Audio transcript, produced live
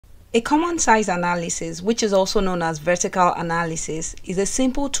A common size analysis, which is also known as vertical analysis, is a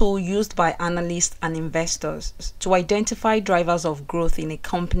simple tool used by analysts and investors to identify drivers of growth in a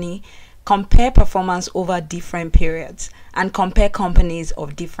company, compare performance over different periods, and compare companies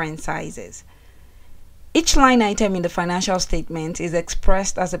of different sizes. Each line item in the financial statement is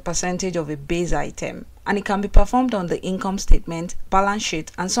expressed as a percentage of a base item, and it can be performed on the income statement, balance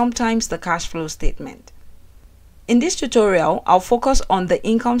sheet, and sometimes the cash flow statement. In this tutorial, I'll focus on the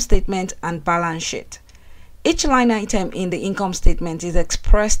income statement and balance sheet. Each line item in the income statement is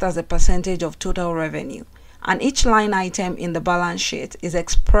expressed as a percentage of total revenue, and each line item in the balance sheet is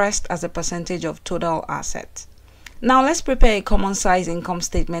expressed as a percentage of total assets. Now let's prepare a common size income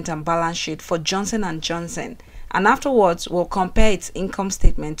statement and balance sheet for Johnson & Johnson, and afterwards we'll compare its income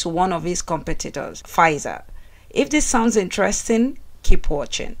statement to one of its competitors, Pfizer. If this sounds interesting, keep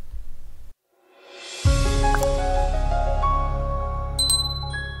watching.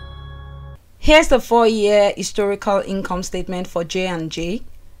 Here's the 4-year historical income statement for J&J,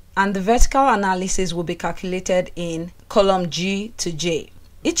 and the vertical analysis will be calculated in column G to J.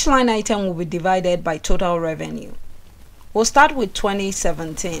 Each line item will be divided by total revenue. We'll start with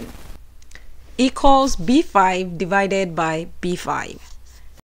 2017 equals B5 divided by B5.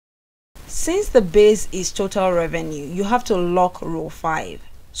 Since the base is total revenue, you have to lock row 5,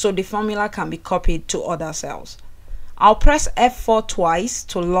 so the formula can be copied to other cells. I'll press F4 twice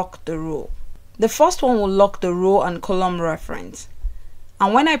to lock the row. The first one will lock the row and column reference,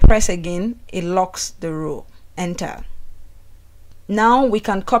 and when I press again, it locks the row. Enter. Now we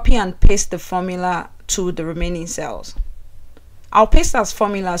can copy and paste the formula to the remaining cells. I'll paste as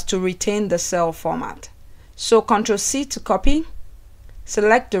formulas to retain the cell format. So Ctrl+C to copy,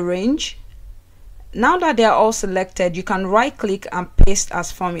 select the range. Now that they are all selected, you can right click and paste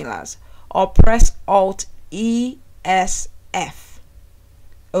as formulas, or press Alt-E-S-F.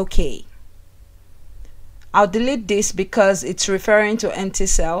 OK. I'll delete this because it's referring to empty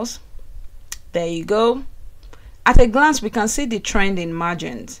cells. There you go. At a glance, we can see the trend in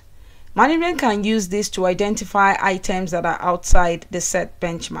margins. Management can use this to identify items that are outside the set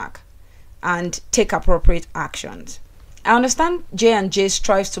benchmark and take appropriate actions. I understand J&J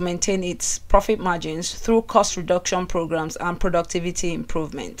strives to maintain its profit margins through cost reduction programs and productivity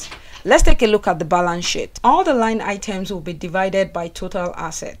improvement. Let's take a look at the balance sheet. All the line items will be divided by total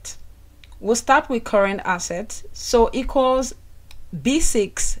assets. We'll start with current assets, so equals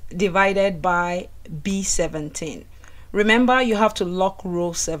B6 divided by B17. Remember, you have to lock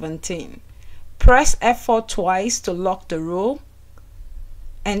row 17. Press F4 twice to lock the row.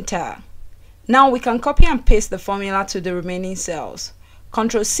 Enter. Now we can copy and paste the formula to the remaining cells.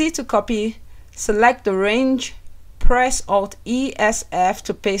 Ctrl+C to copy, select the range, press Alt-E-S-F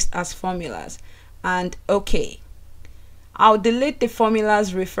to paste as formulas, and OK. I'll delete the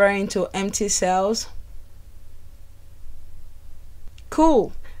formulas referring to empty cells.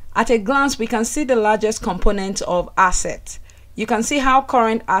 Cool. At a glance, we can see the largest component of assets. You can see how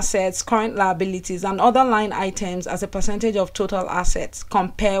current assets, current liabilities, and other line items as a percentage of total assets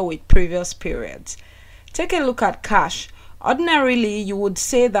compare with previous periods. Take a look at cash. Ordinarily, you would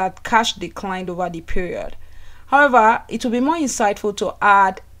say that cash declined over the period. However, it will be more insightful to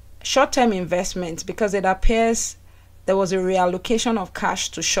add short-term investments because it appears there was a reallocation of cash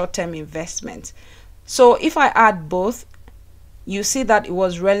to short-term investments. So if I add both, you see that it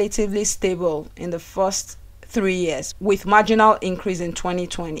was relatively stable in the first 3 years with marginal increase in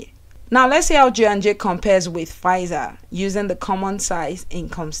 2020. Now let's see how J&J compares with Pfizer using the common size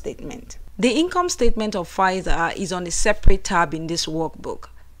income statement. The income statement of Pfizer is on a separate tab in this workbook,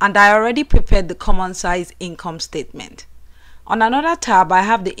 and I already prepared the common size income statement. On another tab, I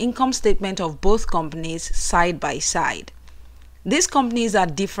have the income statement of both companies side by side. These companies are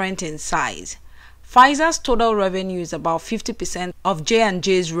different in size. Pfizer's total revenue is about 50% of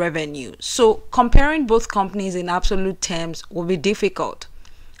J&J's revenue, so comparing both companies in absolute terms will be difficult.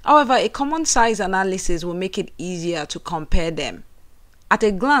 However, a common size analysis will make it easier to compare them. At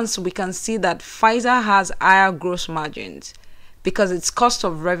a glance, we can see that Pfizer has higher gross margins because its cost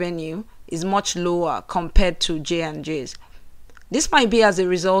of revenue is much lower compared to J&J's. This might be as a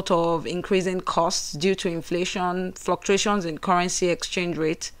result of increasing costs due to inflation, fluctuations in currency exchange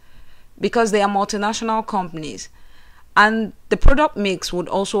rates, because they are multinational companies, and the product mix would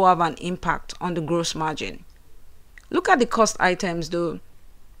also have an impact on the gross margin. Look at the cost items though.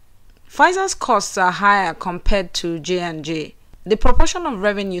 Pfizer's costs are higher compared to J&J. The proportion of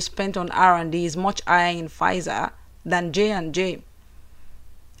revenue spent on R&D is much higher in Pfizer than J&J.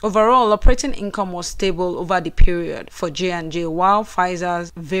 Overall, operating income was stable over the period for J&J, while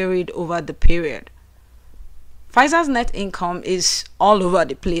Pfizer's varied over the period. Pfizer's net income is all over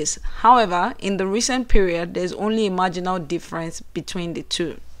the place. However, in the recent period, there's only a marginal difference between the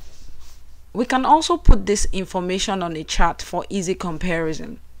two. We can also put this information on a chart for easy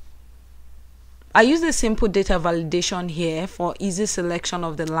comparison. I use the simple data validation here for easy selection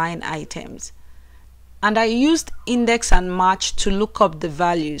of the line items. And I used index and match to look up the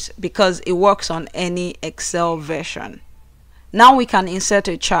values because it works on any Excel version. Now we can insert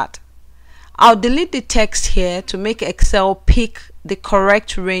a chart. I'll delete the text here to make Excel pick the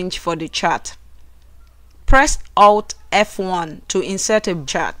correct range for the chart. Press Alt F1 to insert a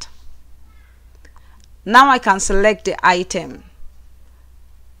chart. Now I can select the item.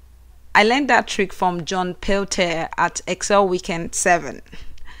 I learned that trick from John Pelter at Excel Weekend 7.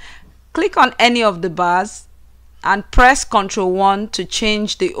 Click on any of the bars and press Ctrl 1 to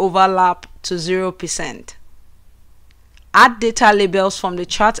change the overlap to 0%. Add data labels from the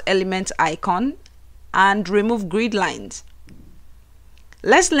chart element icon and remove grid lines.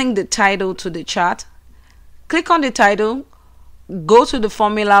 Let's link the title to the chart. Click on the title, go to the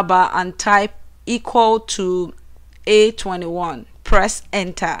formula bar and type equal to A21. Press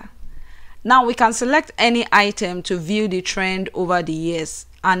enter. Now we can select any item to view the trend over the years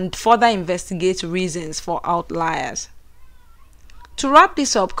and further investigate reasons for outliers. To wrap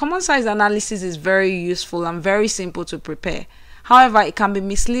this up, common size analysis is very useful and very simple to prepare. However, it can be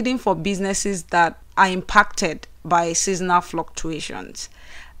misleading for businesses that are impacted by seasonal fluctuations.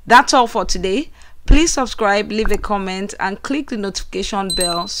 That's all for today. Please subscribe, leave a comment, and click the notification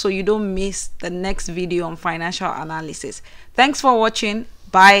bell so you don't miss the next video on financial analysis. Thanks for watching.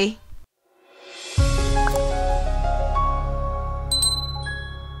 Bye.